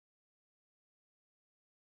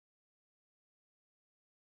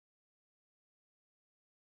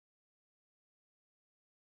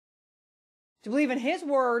to believe in His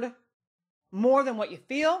word more than what you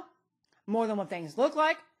feel, more than what things look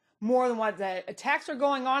like, more than what the attacks are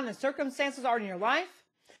going on and the circumstances are in your life.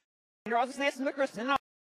 You're also snacking with Kristen.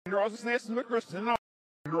 You're also snacking with Kristen.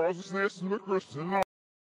 You're also snacking with Kristen.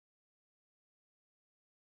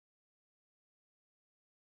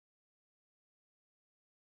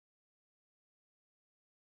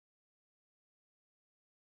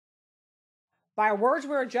 By our words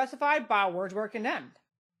we are justified, by our words we are condemned.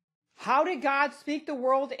 How did God speak the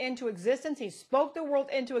world into existence? He spoke the world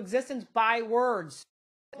into existence by words.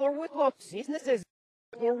 Or with businesses.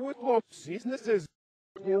 Or with businesses.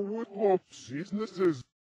 Or with businesses.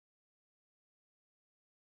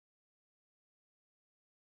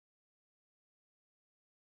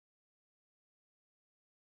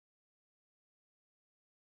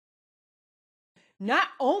 Not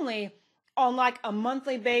only on like a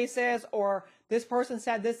monthly basis, or this person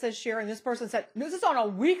said this year and this person said this is on a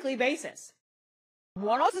weekly basis.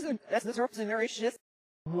 One else is that's this person very shit.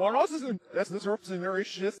 One else is that's this person very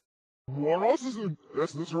shit. One else is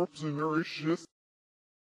that's this person very shit.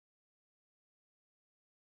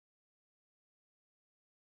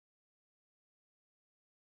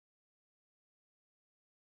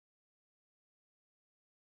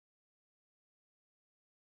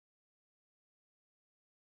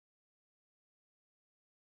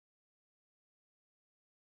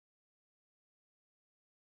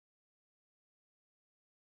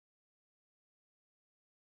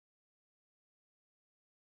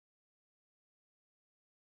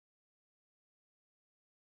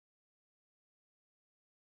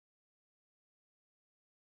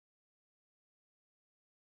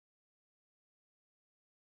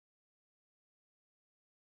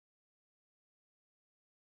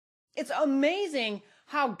 It's amazing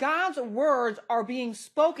how God's words are being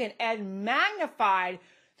spoken and magnified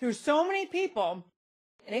through so many people.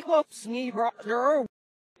 And it helps me, brother.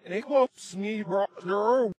 And it helps me,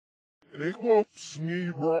 brother. And it helps me,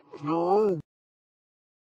 brother.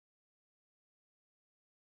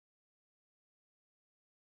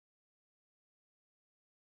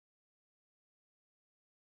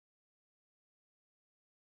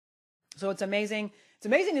 So it's amazing. It's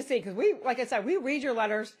amazing to see, because we, like I said, we read your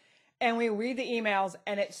letters and we read the emails,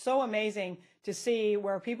 and it's so amazing to see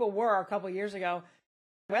where people were a couple of years ago.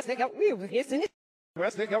 My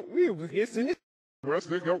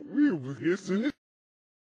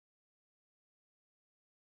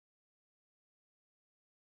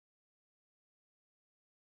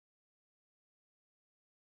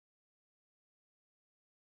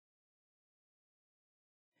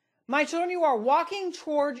children, you are walking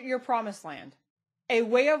toward your promised land, a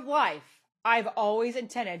way of life I've always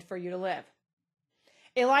intended for you to live.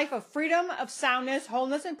 A life of freedom, of soundness,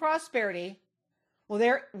 wholeness, and prosperity,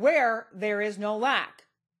 where there is no lack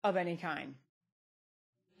of any kind.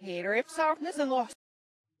 Hater if softness and loss.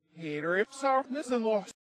 Hater if softness and loss.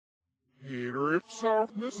 Hater if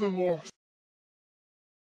softness and loss.